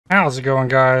How's it going,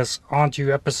 guys? On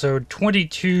to episode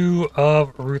 22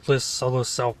 of Ruthless Solo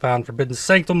Self-Bound Forbidden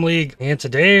Sanctum League. And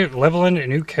today, leveling a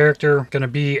new character. Gonna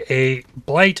be a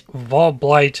Vaal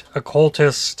Blight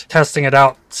Occultist. Testing it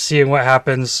out, seeing what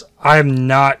happens. I'm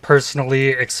not personally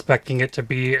expecting it to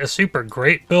be a super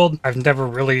great build. I've never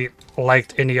really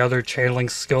liked any other channeling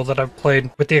skill that I've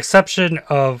played, with the exception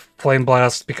of Flame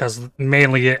Blast, because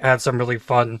mainly it had some really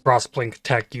fun cross-blink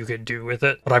tech you could do with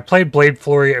it. But I played Blade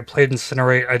Flurry, I played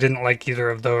Incinerate, I didn't like either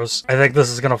of those. I think this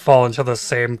is going to fall into the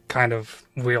same kind of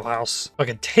wheelhouse. I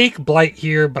could take Blight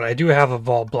here, but I do have a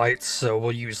Vaal Blight, so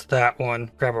we'll use that one.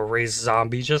 Grab a Raised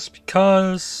Zombie just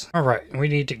because. Alright, we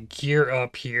need to gear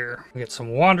up here. We get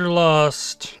some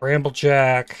Wanderlust,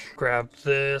 Bramblejack, grab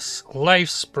this Life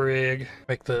Sprig,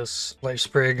 make this Life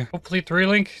Sprig, hopefully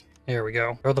 3-link. There we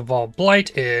go. Throw the Vaal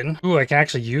Blight in. Ooh, I can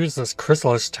actually use this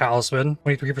Chrysalis Talisman.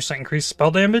 23% increased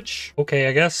spell damage. Okay,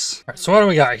 I guess. Alright, so what do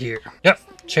we got here? Yep.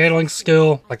 Channeling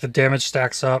skill, like the damage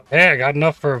stacks up. Hey, I got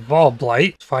enough for Vaal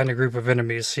Blight. Let's find a group of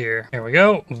enemies here. Here we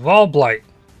go. Vaal Blight.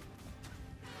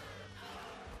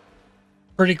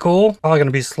 Pretty cool. Probably going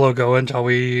to be slow going until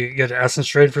we get Essence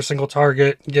Trade for single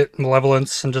target, get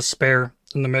Malevolence and Despair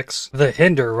in the mix. The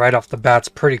Hinder right off the bat's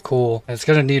pretty cool. And it's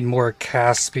going to need more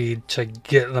cast speed to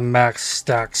get the max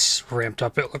stacks ramped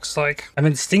up, it looks like. I'm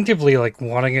instinctively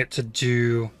wanting it to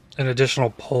do an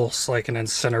additional pulse like an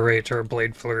Incinerate or a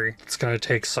Blade Flurry. It's going to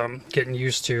take some getting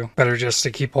used to. Better just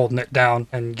to keep holding it down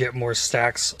and get more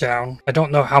stacks down. I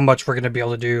don't know how much we're going to be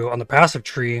able to do on the passive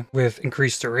tree with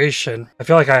increased duration. I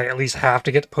feel like I at least have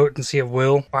to get the Potency of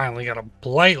Will. Finally got a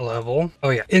Blight level.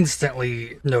 Oh yeah,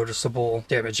 instantly noticeable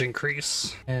damage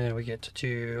increase. And we get to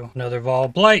do another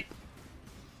Vaal Blight.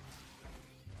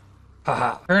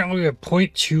 Haha. Currently we have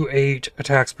 0.28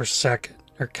 attacks per second.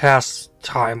 Or cast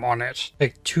time on it.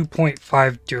 Like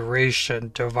 2.5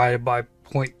 duration divided by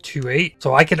 0.28.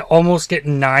 So I could almost get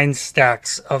 9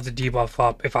 stacks of the debuff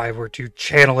up if I were to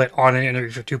channel it on an enemy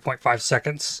for 2.5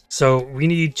 seconds. So we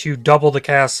need to double the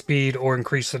cast speed or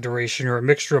increase the duration or a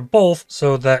mixture of both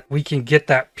so that we can get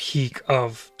that peak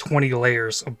of 20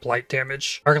 layers of blight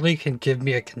damage. Harley can give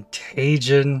me a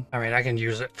contagion. I mean, I can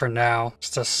use it for now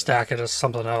just to stack it as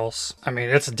something else. I mean,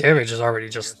 its damage is already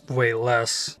just way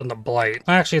less than the blight.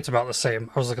 Actually, it's about the same.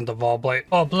 I was looking at the Vaal Blight.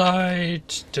 Vaal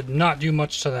Blight did not do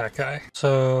much to that guy.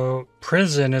 So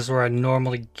prison is where I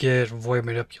normally get void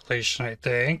manipulation, I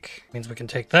think. Means we can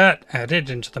take that, add it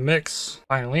into the mix.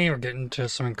 Finally, we're getting to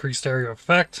some increased area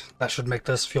effect. That should make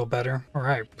this feel better.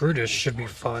 Alright, Brutus should be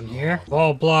fun here.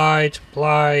 Vaal Blight,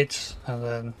 Blight, and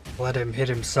then let him hit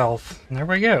himself. And there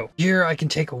we go. Here I can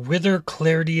take Wither,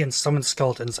 Clarity, and Summon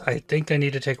Skeletons. I think I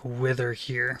need to take Wither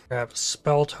here. Grab a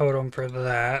Spell Totem for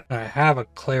that. And I have a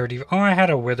Clarity. Oh, I had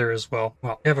a Wither as well.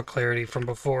 Well, I have a Clarity from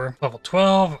before. Level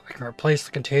 12, I can replace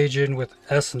the Contagion with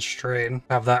Essence Strain.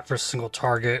 Have that for single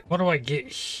target. What do I get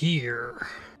here?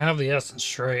 I have the Essence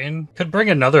Strain. Could bring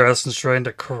another Essence Strain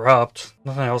to Corrupt.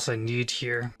 Nothing else I need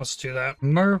here. Let's do that.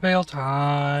 Merveil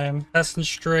time. Essence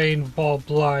Strain, Vaal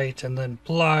Blight, and then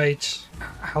Blight.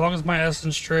 How long is my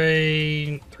Essence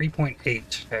Strain?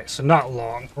 3.8. Okay, so not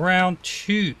long. Round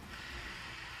 2.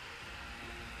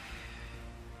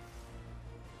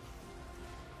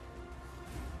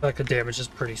 Like the damage is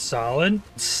pretty solid.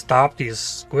 Stop these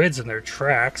squids in their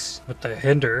tracks with the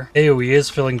Hinder. AoE is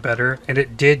feeling better, and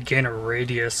it did gain a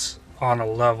radius on a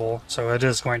level, so it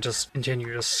is going to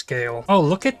continue to scale. Oh,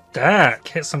 look at that.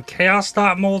 Get some Chaos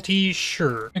Dot multi?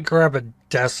 Sure. I grab a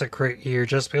Desecrate here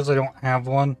just because I don't have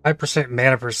one. 5%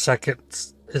 mana per second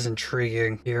is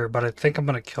intriguing here, but I think I'm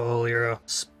going to kill Illyria.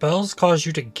 Spells cause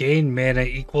you to gain mana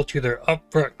equal to their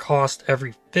upfront cost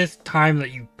every 5th time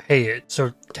that you pay it.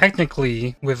 So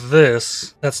technically, with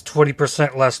this, that's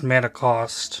 20% less mana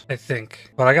cost, I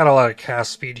think. But I got a lot of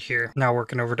cast speed here. Now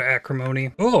working over to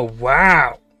Acrimony. Oh,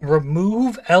 wow.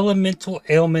 Remove elemental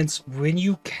ailments when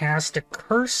you cast a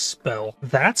curse spell.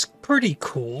 That's pretty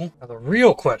cool. Now the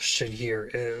real question here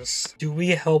is, do we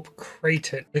help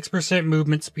Creighton? 6%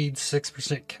 movement speed,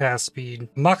 6% cast speed.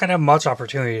 I'm not gonna have much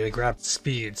opportunity to grab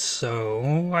speed,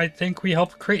 so I think we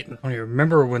help Creighton. I don't even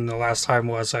remember when the last time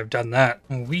was I've done that.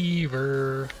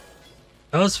 Weaver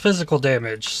does physical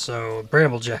damage, so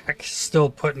Bramblejack is still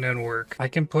putting in work. I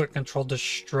can put Controlled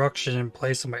Destruction in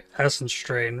place of my Essence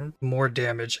Strain, more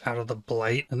damage out of the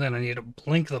Blight, and then I need to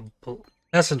blink the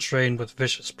Essence Strain with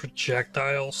Vicious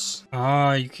Projectiles.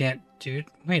 You can't do it.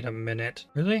 Wait a minute.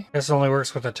 Really? Guess it only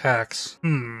works with attacks.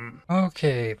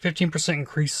 Okay, 15%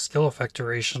 increased skill effect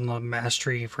duration on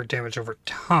mastery for damage over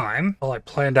time. Well, I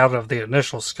planned out of the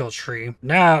initial skill tree.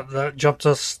 Now that jumps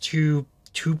us to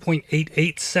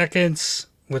 2.88 seconds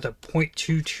with a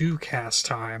 0.22 cast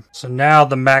time. So now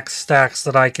the max stacks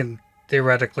that I can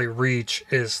theoretically reach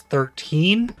is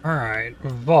 13. Alright,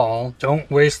 Vaal. Don't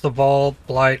waste the Vaal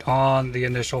Blight on the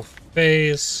initial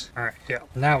phase. Alright, yeah.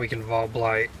 Now we can Vaal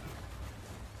Blight.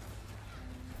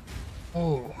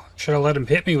 Oh, should have let him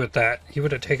hit me with that. He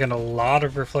would have taken a lot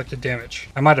of reflected damage.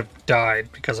 I might have died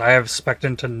because I have spec'd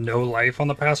into no life on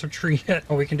the passive tree yet.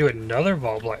 Oh, we can do another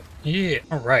Vaal Blight. Yeah.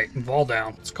 Alright, Vaal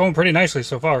down. It's going pretty nicely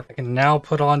so far. I can now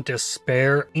put on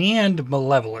Despair and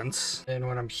Malevolence. And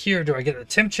when I'm here, do I get the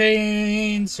Temp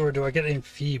Chains or do I get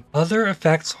Enfeeble? Other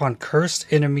effects on cursed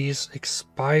enemies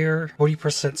expire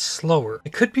 40% slower.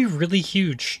 It could be really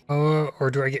huge. Or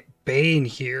do I get Bane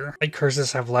here? My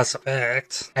curses have less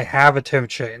effect. I have a Temp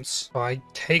Chains, so I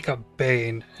take a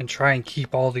Bane and try and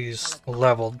keep all these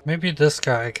leveled. Maybe this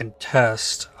guy I can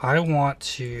test. I want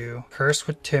to curse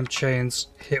with Temp Chains,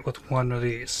 hit with one of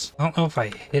these. I don't know if I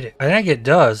hit it. I think it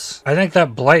does. I think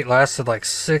that blight lasted like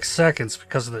 6 seconds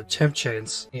because of the Temp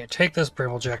Chains. Yeah, take this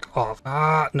Brambljack off.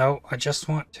 No, I just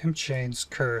want Temp Chains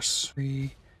curse.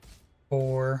 3,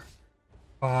 4,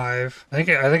 5. I think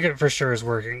it for sure is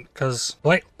working because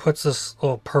Blight puts this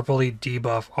little purpley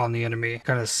debuff on the enemy.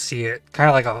 Kind of see it, kind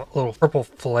of like a little purple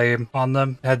flame on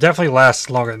them. And it definitely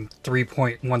lasts longer than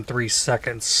 3.13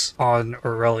 seconds on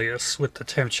Aurelius with the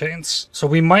Temp Chains. So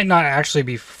we might not actually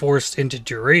be forced into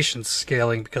duration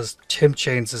scaling because Temp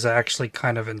Chains is actually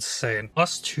kind of insane.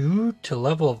 +2 to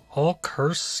level of all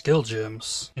cursed skill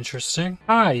gems. Interesting.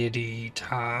 Piety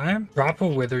time. Drop a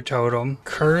Wither Totem.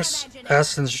 Curse,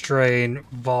 Essence Drain,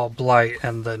 Vaal Blight,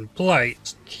 and then Blight.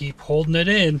 Just keep holding it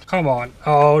in. Come on.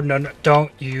 Oh, no,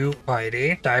 don't you,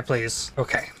 Piety. Die, please.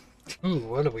 Okay. Ooh,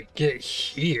 what do we get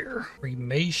here?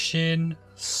 Cremation,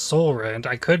 Soul Rend.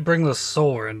 I could bring the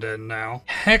Soul Rend in now.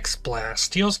 Hex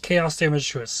Blast deals chaos damage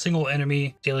to a single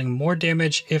enemy, dealing more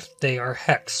damage if they are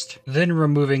hexed, then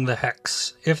removing the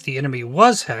hex. If the enemy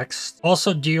was hexed,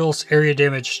 also deals area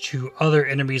damage to other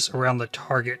enemies around the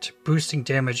target, boosting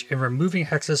damage and removing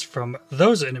hexes from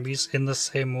those enemies in the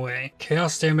same way.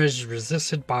 Chaos damage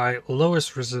resisted by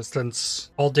lowest resistance.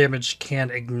 All damage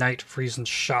can ignite, freeze, and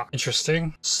shock.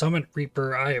 Interesting. Summon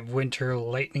Reaper, Eye of Winter,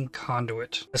 Lightning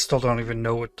Conduit. I still don't even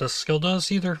know what this skill does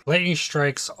either. Lightning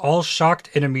strikes all shocked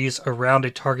enemies around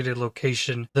a targeted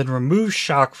location, then remove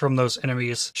shock from those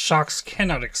enemies. Shocks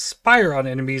cannot expire on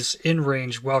enemies in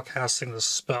range while casting the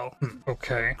spell.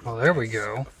 Okay, well there we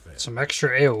go. Some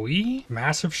extra AoE,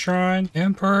 Massive Shrine,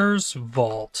 Emperor's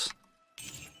Vault.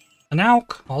 And now,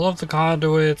 all of the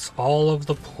conduits, all of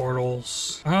the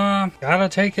portals. Gotta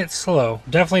take it slow.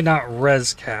 Definitely not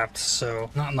res capped, so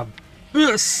not in the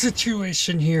best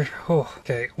situation here. Oh,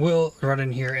 okay, we'll run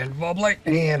in here and Vaal Blight,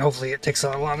 and hopefully it takes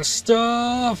out a lot of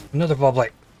stuff. Another Vaal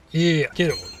Blight. Yeah,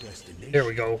 get it. There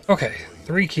we go. Okay,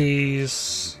 3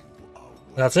 keys.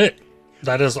 That's it.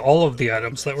 That is all of the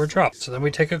items that were dropped. So then we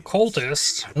take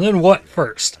Occultist. And then what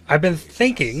first? I've been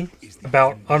thinking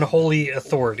about Unholy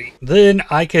Authority. Then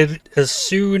I could, as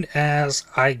soon as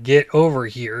I get over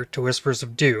here to Whispers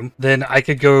of Doom, then I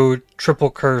could go triple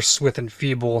curse with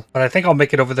Enfeeble. But I think I'll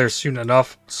make it over there soon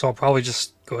enough. So I'll probably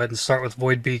just go ahead and start with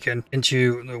Void Beacon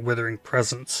into the Withering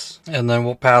Presence. And then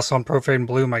we'll pass on Profane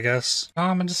Bloom, I guess.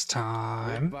 Ominous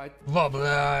Time. Vaal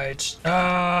Blight.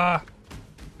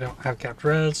 Don't have capped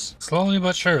res. Slowly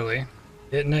but surely.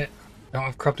 Getting it. Don't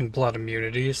have corrupting blood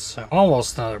immunities, so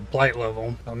almost another blight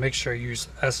level. I'll make sure I use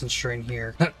Essence Drain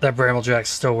here. That Brambljack's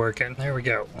still working. There we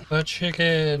go. The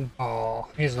chicken. Oh,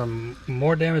 he's done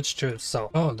more damage to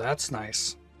itself. Oh, that's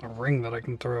nice. A ring that I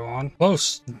can throw on.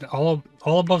 Close. All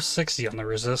above 60 on the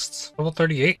resists. Level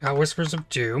 38. Got Whispers of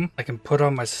Doom. I can put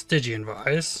on my Stygian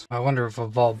Vise. I wonder if a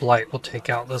Vaal Blight will take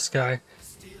out this guy.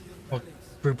 We'll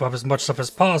group up as much stuff as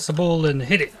possible and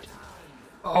hit it.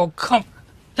 Oh, come.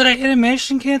 Did I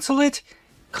animation cancel it?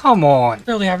 Come on. I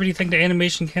barely have anything to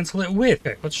animation cancel it with.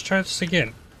 Okay, let's try this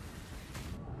again.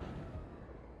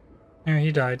 There,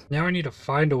 he died. Now I need to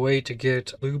find a way to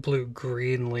get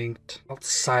blue-blue-green linked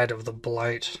outside of the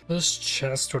blight. This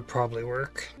chest would probably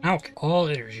work. Okay. All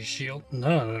energy shield.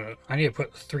 No. I need to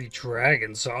put 3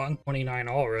 dragons on. 29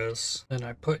 all res. Then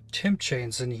I put Temp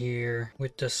Chains in here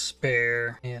with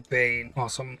Despair and Bane.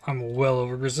 Awesome. I'm well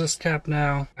over resist cap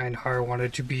now. Einhar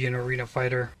wanted to be an arena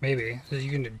fighter. Maybe. Is he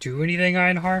gonna do anything,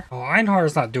 Einhar? Oh, Einhar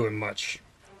is not doing much.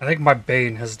 I think my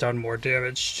Bane has done more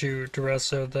damage to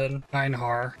Duresso than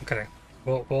Einhar. Okay,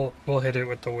 we'll hit it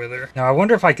with the Wither. Now I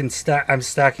wonder if I can stack. I'm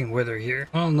stacking Wither here.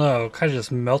 Oh no, kind of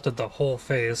just melted the whole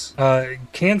phase.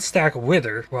 Can stack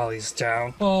Wither while he's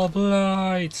down. Vaal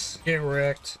Blight, get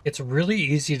wrecked. It's really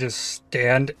easy to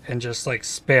stand and just like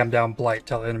spam down Blight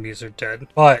till enemies are dead,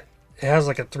 but it has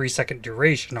like a 3-second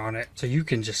duration on it, so you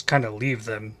can just kind of leave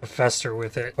them to fester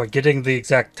with it. But getting the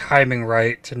exact timing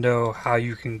right to know how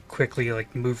you can quickly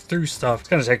like move through stuff, it's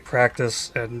gonna take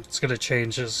practice, and it's gonna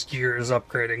change as gear is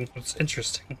upgrading. It's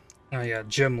interesting. Oh yeah,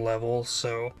 gym level,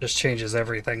 so just changes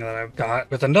everything that I've got.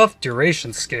 With enough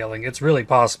duration scaling, it's really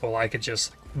possible I could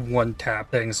just one-tap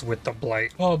things with the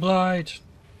Blight. Oh, Blight!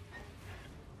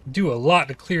 Do a lot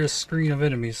to clear a screen of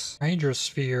enemies. Ranger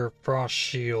Sphere, Frost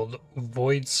Shield,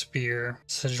 Void Spear,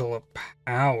 Sigil of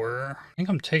Power. I think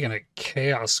I'm taking a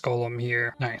Chaos Golem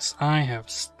here. Nice. I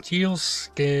have Steel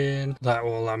Skin. That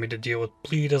will allow me to deal with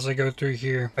bleed as I go through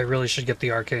here. I really should get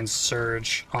the Arcane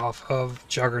Surge off of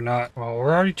Juggernaut. Well,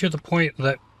 we're already to the point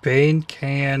that Bane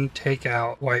can take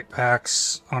out white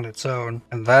packs on its own,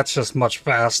 and that's just much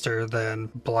faster than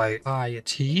Blight.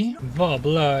 Vaal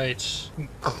Blight.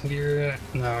 Clear it.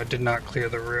 No, it did not clear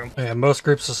the room. Yeah, most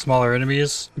groups of smaller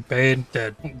enemies, Bane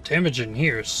dead. Damage in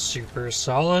here is super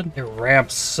solid. It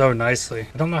ramps so nicely.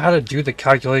 I don't know how to do the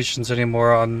calculations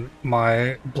anymore on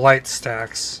my Blight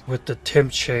stacks with the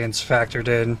temp chains factored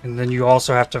in, and then you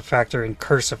also have to factor in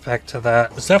curse effect to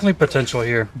that. There's definitely potential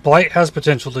here. Blight has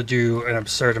potential to do an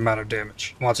absurd amount of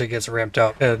damage once it gets ramped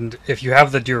up, and if you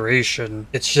have the duration,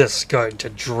 it's just going to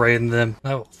drain them.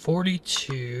 Level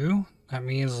 42. That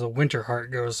means the Winter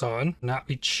Heart goes on. Not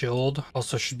be chilled.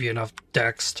 Also should be enough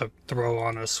dex to throw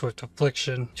on a Swift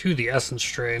Affliction to the Essence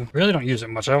Strain. Really don't use it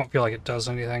much. I don't feel like it does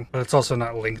anything, but it's also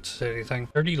not linked to anything.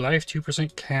 30 life,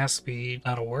 2% cast speed.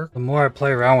 That'll work. The more I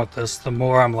play around with this, the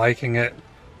more I'm liking it.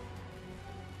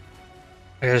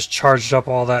 I just charged up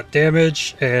all that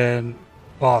damage, and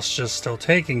boss just still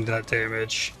taking that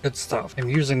damage. Good stuff. I'm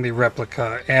using the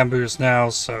replica ambush now,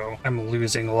 so I'm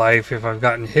losing life if I've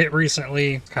gotten hit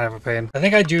recently. It's kind of a pain. I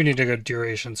think I do need to go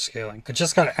duration scaling. I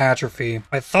just got atrophy.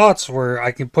 My thoughts were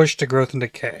I can push to growth and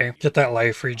decay, get that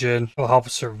life regen, it'll help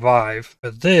survive.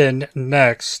 But then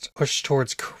next, push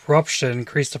towards corruption,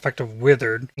 increased effect of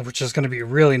withered, which is going to be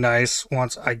really nice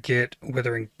once I get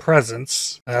withering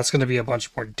presence. And that's going to be a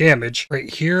bunch more damage.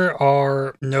 Right here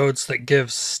are nodes that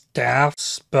give staff,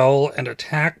 spell, and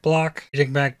attack block.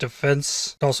 Enigmatic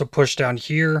defense. Also push down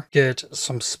here, get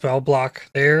some spell block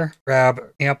there, grab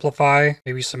amplify,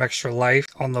 maybe some extra life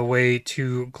on the way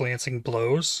to glancing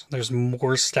blows. There's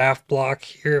more staff block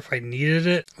here if I needed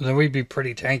it. Then we'd be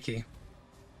pretty tanky.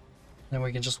 Then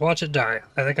we can just watch it die.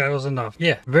 I think that was enough.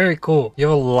 Yeah, very cool. You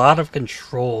have a lot of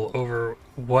control over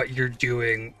what you're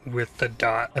doing with the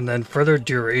dot. And then further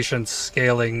duration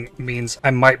scaling means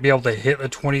I might be able to hit the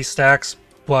 20 stacks,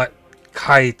 but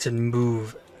kite and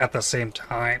move at the same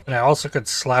time. And I also could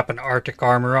slap an Arctic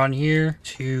armor on here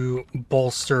to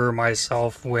bolster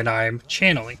myself when I'm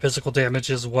channeling. Physical damage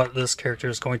is what this character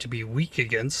is going to be weak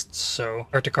against, so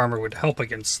Arctic armor would help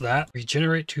against that.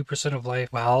 Regenerate 2% of life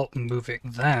while moving.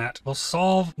 That will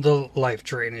solve the life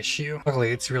drain issue. Luckily,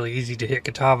 it's really easy to hit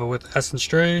Katava with Essence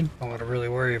Drain. I don't want to really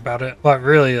worry about it. But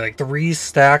really, like 3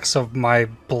 stacks of my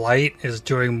Blight is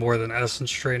doing more than Essence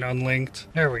Drain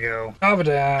unlinked. There we go. Katava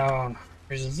down.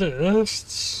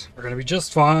 Resists. We're gonna be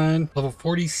just fine. Level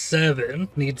 47.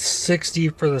 Need 60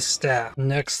 for the staff.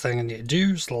 Next thing I need to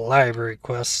do is the library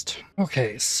quest.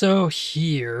 Okay, so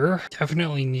here,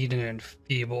 definitely need an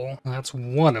enfeeble. That's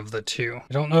one of the 2.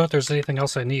 I don't know if there's anything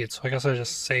else I need, so I guess I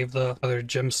just save the other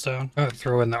gemstone. I'm gonna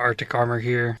throw in the Arctic armor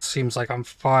here. Seems like I'm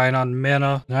fine on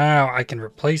mana. Now I can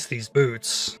replace these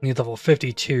boots. Need level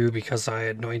 52 because I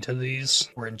anointed these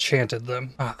or enchanted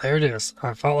them. Ah, there it is.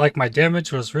 I felt like my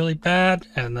damage was really bad,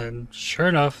 and then sure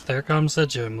enough, there comes the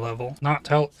gem level. Not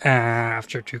till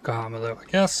after Tukahama though, I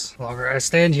guess. The longer I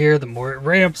stand here, the more it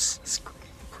ramps. It's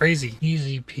crazy.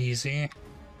 Easy peasy.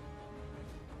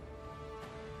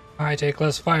 I take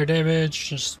less fire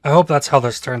damage. I hope that's how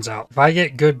this turns out. If I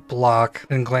get good block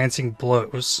and glancing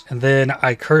blows, and then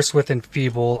I curse with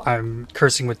enfeeble, I'm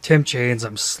cursing with temp chains,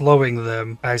 I'm slowing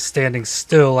them. By standing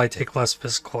still, I take less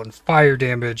physical and fire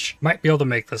damage. Might be able to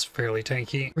make this fairly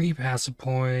tanky. 3 passive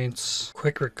points,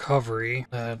 quick recovery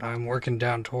that I'm working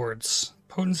down towards.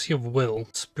 Potency of Will.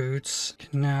 Boots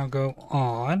can now go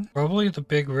on. Probably the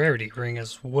big rarity ring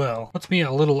as well. Puts me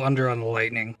a little under on the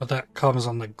lightning, but that comes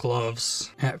on the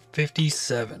gloves at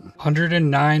 57.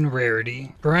 109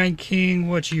 rarity. Brian King,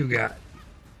 what you got?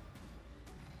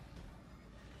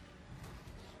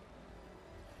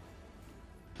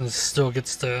 This still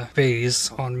gets the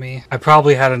phase on me. I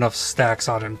probably had enough stacks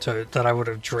on him that I would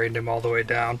have drained him all the way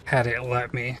down had it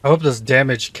let me. I hope this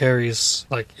damage carries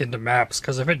like into maps,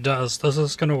 because if it does, this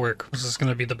is gonna work. This is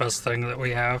gonna be the best thing that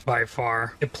we have by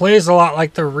far. It plays a lot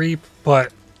like the Reap,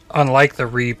 but unlike the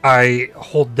Reap, I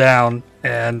hold down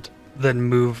and then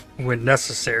move when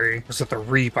necessary. Because with the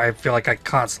Reap, I feel like I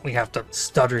constantly have to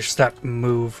stutter step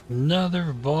move.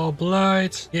 Another Vaal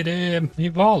Blight. Get him. The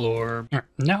Vaal Orb. Right,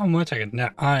 now I'm gonna take a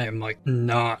nap. I am like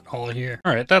not all here.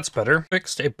 Alright, that's better.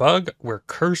 Fixed a bug where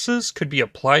curses could be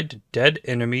applied to dead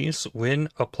enemies when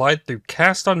applied through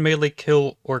cast on melee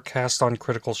kill or cast on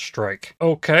critical strike.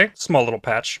 Okay, small little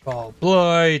patch. Vaal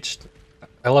Blight.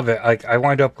 I love it. I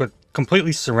wind up with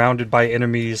completely surrounded by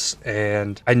enemies,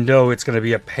 and I know it's going to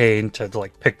be a pain to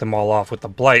like pick them all off with the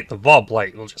Blight. The Vaal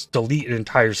Blight will just delete an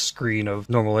entire screen of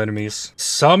normal enemies.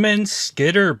 Summon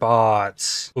Skitter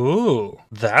bots. Ooh,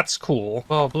 that's cool.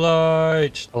 Vaal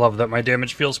Blight. I love that my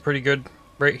damage feels pretty good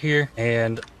right here,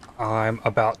 and I'm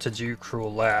about to do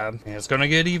Cruel Lab, and it's gonna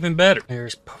get even better.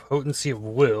 There's Potency of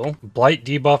Will. Blight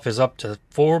debuff is up to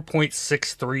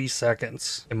 4.63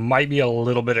 seconds. It might be a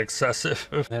little bit excessive.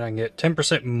 Then I can get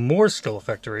 10% more skill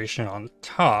effect duration on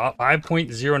top.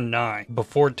 5.09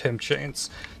 before temp chains.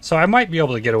 So I might be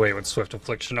able to get away with Swift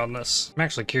Affliction on this. I'm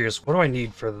actually curious, what do I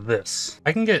need for this?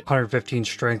 I can get 115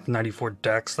 strength, 94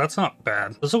 dex. That's not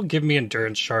bad. This will give me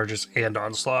endurance charges and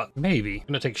onslaught. Maybe. I'm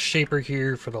gonna take Shaper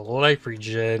here for the life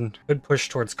regen. Could push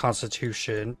towards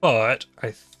Constitution, but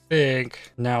I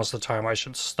think now's the time I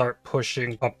should start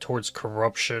pushing up towards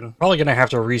Corruption. Probably gonna have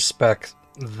to respec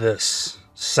this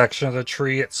section of the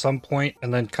tree at some point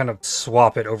and then kind of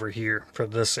swap it over here for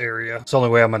this area. It's the only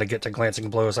way I'm going to get to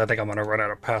Glancing Blows. I think I'm going to run out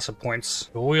of passive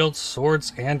points. Wield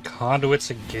swords and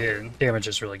conduits again. Damage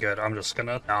is really good. I'm just going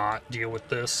to not deal with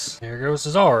this. There goes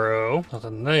Zaro.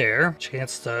 Nothing there.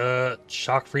 Chance to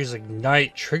shock freeze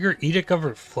ignite. Trigger Edict of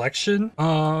Reflection.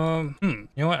 You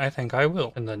know what? I think I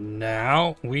will. And then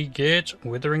now we get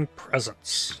Withering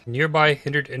Presence. Nearby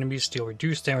hindered enemies deal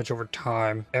reduced damage over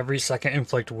time. Every second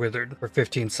inflict withered for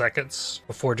 15 seconds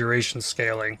before duration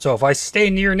scaling. So if I stay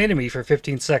near an enemy for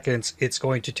 15 seconds, it's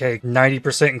going to take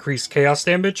 90% increased chaos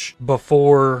damage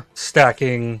before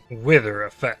stacking Wither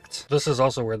effect. This is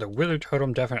also where the Wither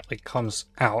totem definitely comes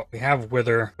out. We have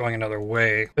Wither going another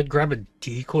way. Could grab a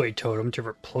decoy totem to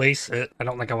replace it. I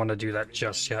don't think I want to do that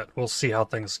just yet. We'll see how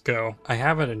things go. I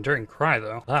have an Enduring Cry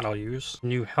though. That I'll use.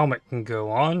 New helmet can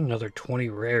go on. Another 20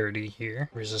 rarity here.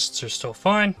 Resists are still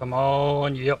fine. Come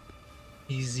on. Yep.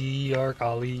 Easy,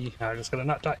 Arcali. I'm just gonna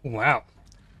not die. Wow.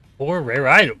 4 rare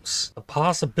items. The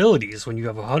possibilities when you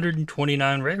have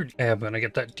 129 rarity. Yeah, I'm gonna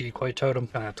get that decoy totem.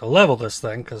 Gonna have to level this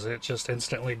thing because it just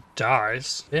instantly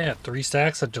dies. Yeah, 3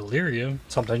 stacks of delirium.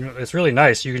 Something. It's really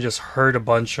nice. You can just herd a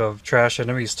bunch of trash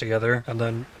enemies together and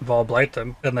then Vaal Blight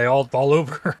them, and they all fall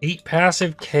over. 8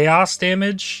 passive chaos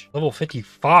damage. Level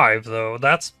 55 though.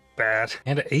 That's bad.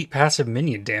 And 8 passive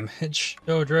minion damage.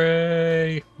 Go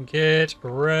Dre, get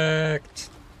wrecked.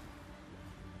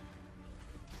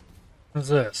 What's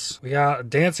this? We got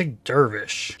Dancing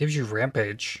Dervish. Gives you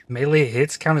Rampage. Melee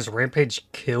hits count as Rampage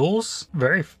kills.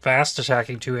 Very fast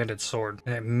attacking two-handed sword.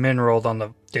 And it mineraled on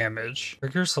the damage.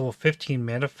 Triggers level 15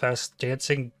 manifest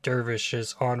Dancing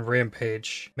Dervishes on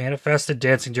Rampage. Manifested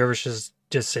Dancing Dervishes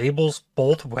disables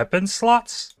both weapon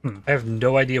slots? I have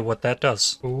no idea what that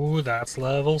does. Ooh, that's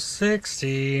level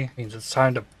 60. Means it's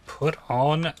time to put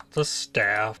on the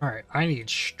staff. Alright, I need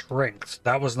strength.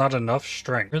 That was not enough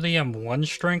strength. Really am 1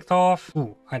 strength off?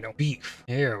 Ooh, I know. Beef.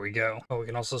 There we go. Oh, we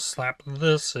can also slap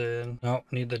this in. Nope,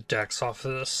 need the dex off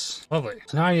of this. Lovely.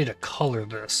 So now I need to color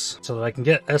this so that I can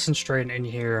get Essence Drain in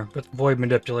here with Void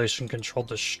Manipulation, Controlled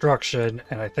Destruction,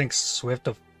 and I think Swift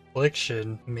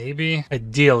Affliction, maybe.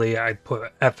 Ideally, I'd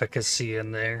put Efficacy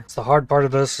in there. So the hard part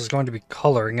of this is going to be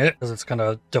coloring it, because it's going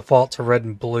to default to red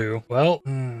and blue. Well,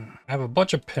 I have a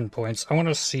bunch of pinpoints. I want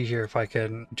to see here if I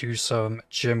can do some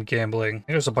gym gambling.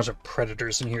 There's a bunch of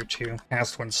predators in here too.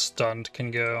 Cast when stunned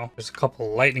can go. There's a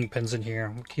couple lightning pins in here.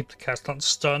 We'll keep the cast on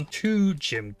stun. 2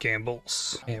 gym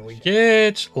gambles. And we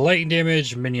get lightning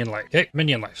damage, minion life. Okay,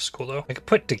 minion life's cool though. I could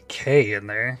put decay in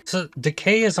there. So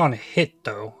decay is on hit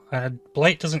though.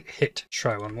 Blight doesn't hit.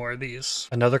 Try one more of these.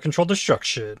 Another Controlled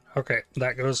Destruction. Okay,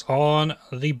 that goes on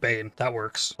the Bane. That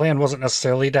works. Plan wasn't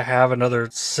necessarily to have another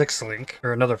 6 link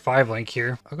or another 5 link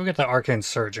here. I'll go get that Arcane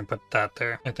Surge and put that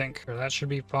there, I think. Or that should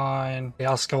be fine.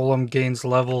 Chaos Golem gains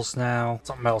levels now.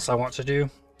 Something else I want to do.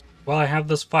 Well, I have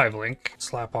this 5 link,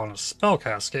 slap on a spell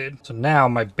cascade. So now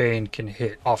my Bane can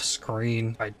hit off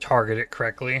screen if I target it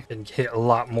correctly and hit a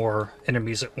lot more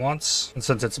enemies at once. And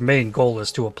since its main goal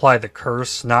is to apply the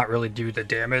curse, not really do the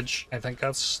damage, I think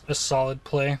that's a solid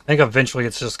play. I think eventually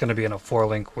it's just going to be in a 4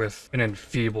 link with an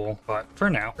Enfeeble, but for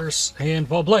now, Curse and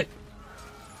Vaal Blight.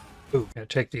 Ooh, gonna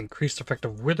take the increased effect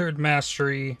of Withered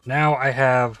Mastery. Now I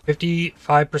have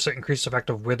 55% increased effect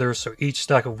of Wither, so each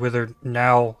stack of Withered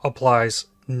now applies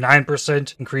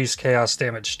 9% increased chaos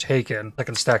damage taken that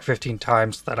can stack 15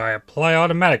 times that I apply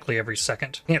automatically every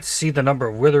second. Can't see the number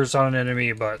of withers on an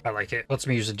enemy, but I like it. Lets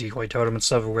me use a decoy totem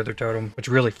instead of a wither totem, which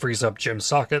really frees up gem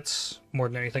sockets more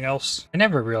than anything else. I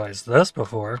never realized this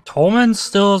before. Tolman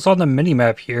still is on the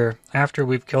minimap here after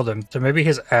we've killed him. So maybe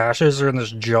his ashes are in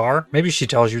this jar. Maybe she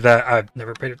tells you that. I've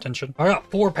never paid attention. I got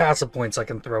 4 passive points I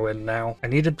can throw in now. I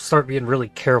need to start being really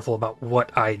careful about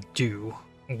what I do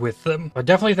with them. I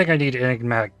definitely think I need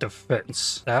enigmatic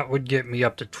defense. That would get me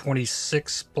up to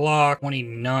 26 block,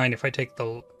 29 if I take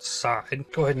the side.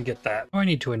 Go ahead and get that. Oh, I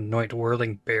need to anoint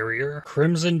Whirling Barrier.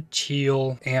 Crimson,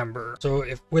 Teal, Amber. So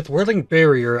if with Whirling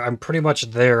Barrier, I'm pretty much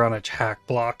there on attack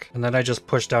block. And then I just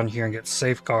push down here and get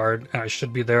Safeguard. And I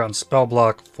should be there on spell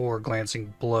block for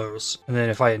Glancing Blows. And then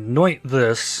if I anoint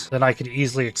this, then I could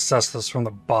easily access this from the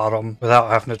bottom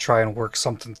without having to try and work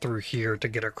something through here to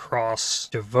get across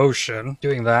Devotion.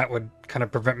 Doing that would kind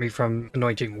of prevent me from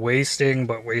anointing Wasting,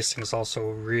 but Wasting is also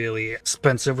really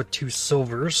expensive with 2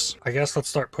 silvers. I guess let's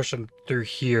start pushing through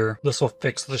here. This will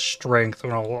fix the strength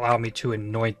and will allow me to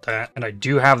anoint that. And I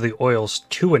do have the oils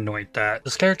to anoint that.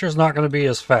 This character is not going to be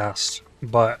as fast,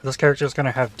 but this character is going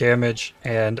to have damage,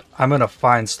 and I'm going to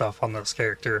find stuff on this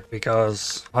character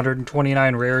because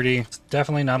 129 rarity is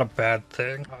definitely not a bad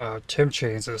thing. Temp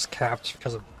Chains is capped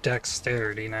because of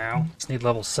dexterity now. Just need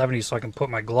level 70 so I can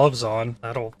put my gloves on.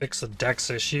 That'll fix the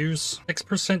dex issues.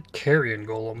 6% Carrion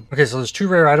Golem. Okay, so there's 2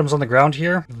 rare items on the ground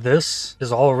here. This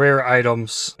is all rare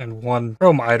items and 1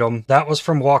 chrome item. That was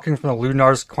from walking from the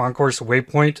Lunar's Concourse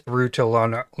waypoint through to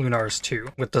Lunar's 2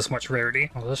 with this much rarity.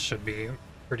 Well, this should be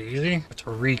pretty easy. It's a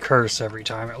recurse every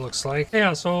time, it looks like.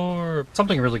 Yeah, so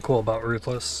something really cool about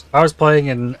Ruthless. If I was playing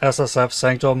in SSF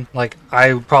Sanctum, like,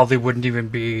 I probably wouldn't even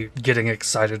be getting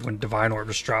excited when Divine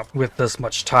Orbs drop with this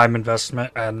much time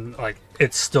investment, and like,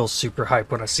 it's still super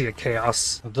hype when I see a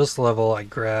chaos. At this level, I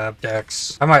grab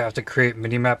Dex. I might have to create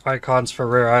minimap icons for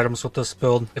rare items with this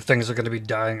build if things are going to be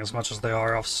dying as much as they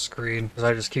are off screen, because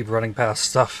I just keep running past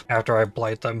stuff after I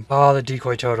blight them. Oh, the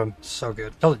decoy totem. So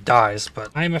good. Until it dies,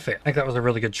 but I am a fan. I think that was a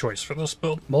really good choice for this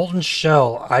build. Molten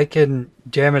Shell. I can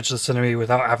damage this enemy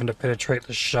without having to penetrate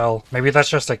the shell. Maybe that's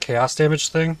just a chaos damage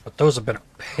thing, but those have been a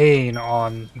pain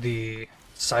on the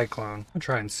Cyclone. I'll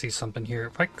try and see something here.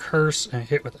 If I curse and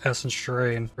hit with Essence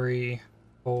Terrain, 3,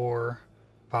 4,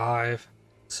 5,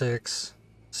 6,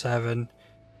 7,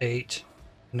 8,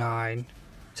 9,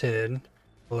 10,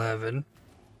 11,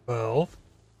 12,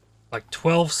 like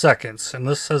 12 seconds, and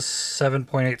this says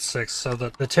 7.86, so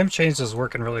the temp change is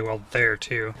working really well there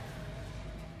too.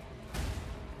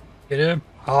 Get him?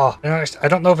 Oh, I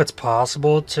don't know if it's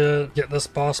possible to get this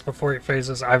boss before he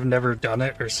phases. I've never done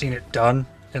it or seen it done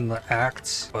in the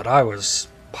acts, but I was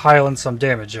piling some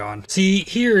damage on. See,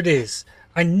 here it is.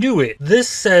 I knew it. This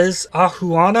says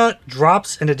Ahuana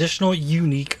drops an additional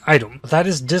unique item. That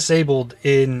is disabled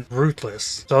in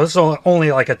Ruthless. So this is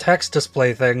only like a text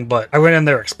display thing, but I went in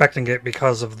there expecting it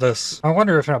because of this. I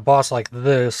wonder if in a boss like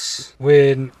this,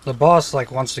 when the boss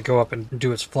like wants to go up and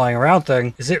do its flying around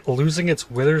thing, is it losing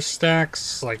its wither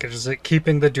stacks? Like, is it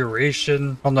keeping the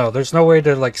duration? Oh no, there's no way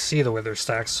to like see the wither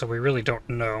stacks, so we really don't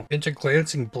know. Into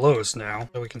Glancing Blows now,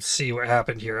 so we can see what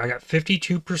happened here. I got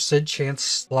 52%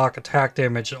 chance block attack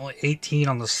damage and only 18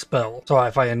 on the spell. So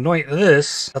if I anoint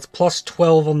this, that's plus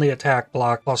 12 on the attack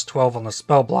block, plus 12 on the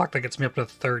spell block. That gets me up to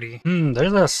 30.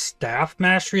 There's a staff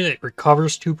mastery that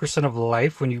recovers 2% of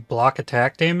life when you block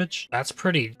attack damage. That's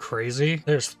pretty crazy.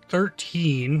 There's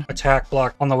 13 attack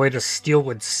block on the way to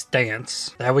Steelwood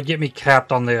Stance. That would get me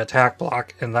capped on the attack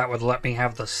block, and that would let me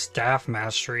have the staff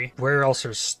mastery. Where else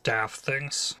are staff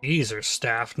things? These are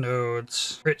staff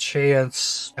nodes. Crit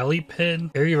chance, Ellie pin,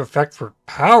 area of effect for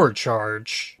power charge.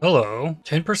 Hello.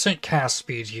 10% cast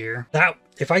speed here.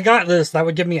 If I got this, that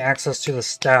would give me access to the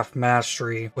staff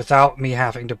mastery without me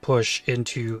having to push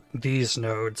into these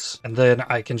nodes. And then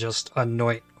I can just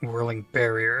anoint Whirling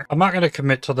Barrier. I'm not going to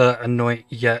commit to the anoint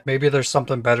yet. Maybe there's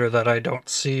something better that I don't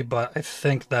see, but I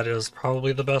think that is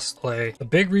probably the best play. The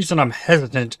big reason I'm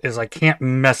hesitant is I can't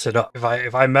mess it up.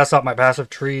 If I mess up my passive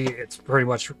tree, it's pretty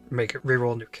much make it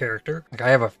reroll a new character. Like, I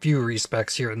have a few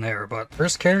respecs here and there, but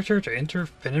first character to enter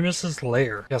Venomous'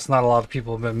 lair. Guess not a lot of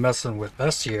people have been messing with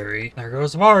Bestiary. There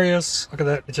goes Varius. Look at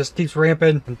that. It just keeps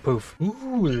ramping and poof.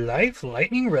 Ooh, Life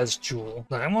Lightning Res Jewel.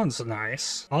 That one's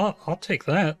nice. I'll take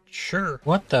that. Sure.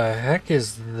 What the heck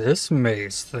is this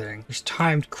maze thing? There's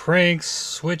timed cranks,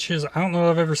 switches. I don't know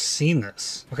if I've ever seen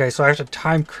this. Okay, so I have to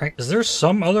time crank. Is there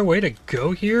some other way to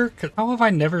go here? How have I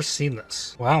never seen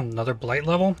this? Wow, another blight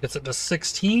level. Gets it to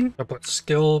 16. I put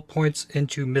skill points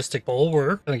into Mystic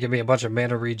Bulwark. Gonna give me a bunch of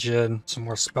mana regen, some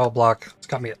more spell block. It's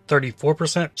got me at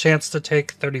 34% chance to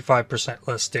take, 35% 10%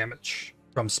 less damage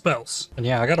from spells. And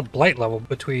yeah, I got a blight level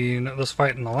between this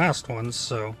fight and the last one,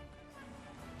 so...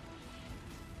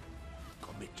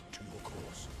 Commit to your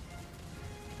course.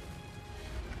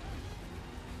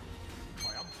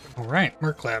 Alright,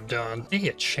 Merklab done. Hey,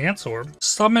 a Chance Orb.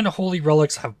 Summon Holy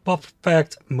Relics have buff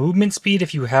effect, movement speed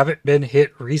if you haven't been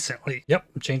hit recently. Yep,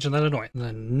 I'm changing that annoying. And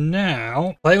then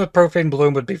now, playing with Profane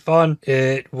Bloom would be fun.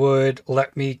 It would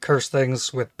let me curse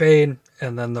things with Bane,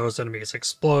 and then those enemies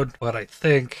explode. But I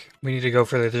think we need to go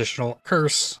for the additional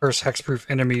curse hexproof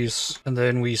enemies, and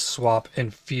then we swap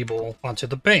Enfeeble onto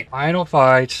the Bane. Final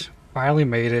fight. Finally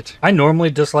made it. I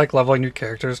normally dislike leveling new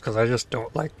characters because I just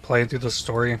don't like playing through the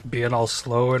story, being all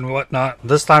slow and whatnot.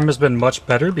 This time has been much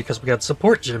better because we had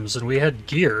support gems and we had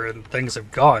gear and things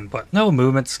have gone, but no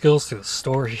movement skills through the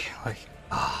story. Like,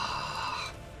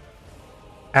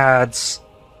 adds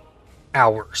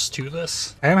hours to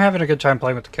this. I am having a good time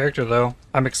playing with the character though.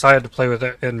 I'm excited to play with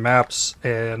it in maps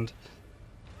and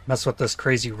mess with this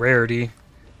crazy rarity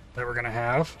that we're gonna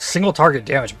have. Single target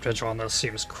damage potential on this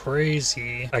seems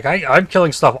crazy. Like, I'm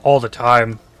killing stuff all the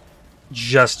time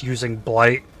just using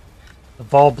Blight. The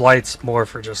Vaal Blight's more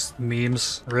for just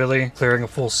memes, really. Clearing a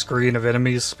full screen of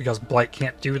enemies because Blight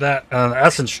can't do that. The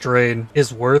Essence Drain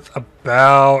is worth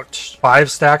about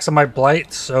 5 stacks of my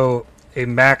Blight, so a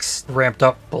max ramped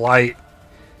up Blight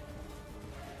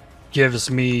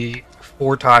gives me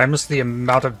 4 times the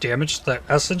amount of damage that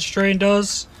Essence Drain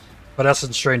does. But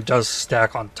Essence Drain does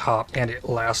stack on top, and it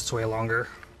lasts way longer.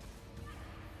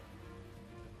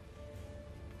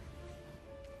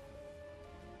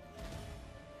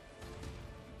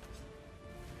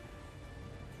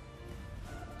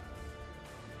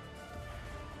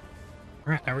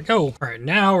 Alright, there we go. Alright,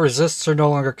 now resists are no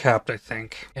longer capped, I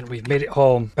think. And we've made it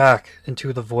home, back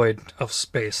into the void of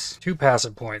space. 2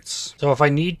 passive points. So if I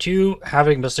need to,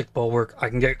 having Mystic Bulwark, I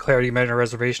can get Clarity, Mana,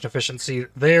 Reservation Efficiency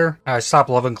there. I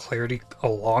stopped loving Clarity a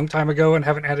long time ago and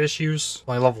haven't had issues.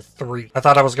 Only level 3. I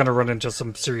thought I was going to run into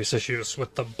some serious issues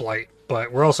with the Blight,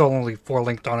 but we're also only 4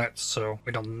 linked on it, so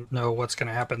we don't know what's going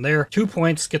to happen there. 2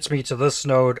 points gets me to this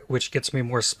node, which gets me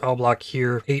more spell block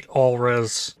here, 8 all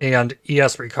res, and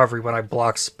ES recovery when I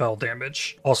block spell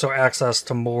damage. Also access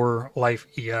to more life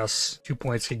ES. 2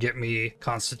 points could get me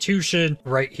Constitution.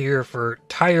 Right here for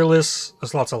Tireless,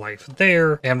 there's lots of life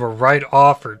there, and we're right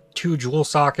off for 2 jewel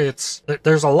sockets.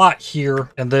 There's a lot here,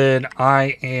 and then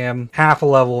I am half a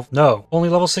level, no, only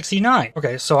level 69.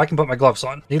 Okay, so I can put my gloves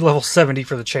on. Need level 70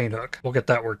 for the chain hook. We'll get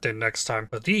that worked in next time.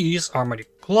 But these are my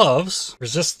gloves.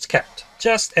 Resists capped,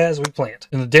 just as we planned.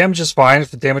 And the damage is fine.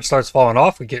 If the damage starts falling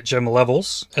off, we get gem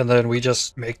levels, and then we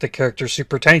just make the character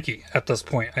super tanky at this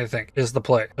point, I think, is the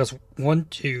play. That's 1,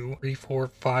 2, 3, 4,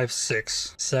 5,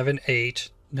 6, 7, 8,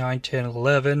 9, 10,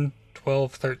 11,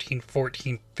 12, 13,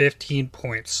 14, 15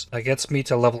 points. That gets me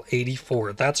to level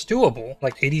 84. That's doable.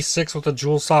 Like 86 with the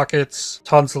jewel sockets,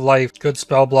 tons of life, good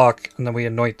spell block, and then we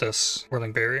anoint this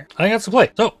Whirling Barrier. I think that's the play.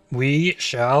 So we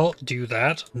shall do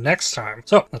that next time.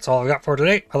 So that's all I've got for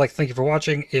today. I'd like to thank you for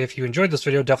watching. If you enjoyed this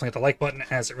video, definitely hit the like button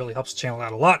as it really helps the channel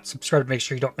out a lot. Subscribe to make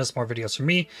sure you don't miss more videos from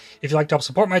me. If you'd like to help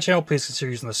support my channel, please consider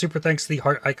using the super thanks, the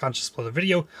heart icon just below the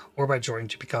video, or by joining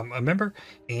to become a member.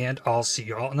 And I'll see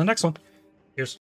you all in the next one.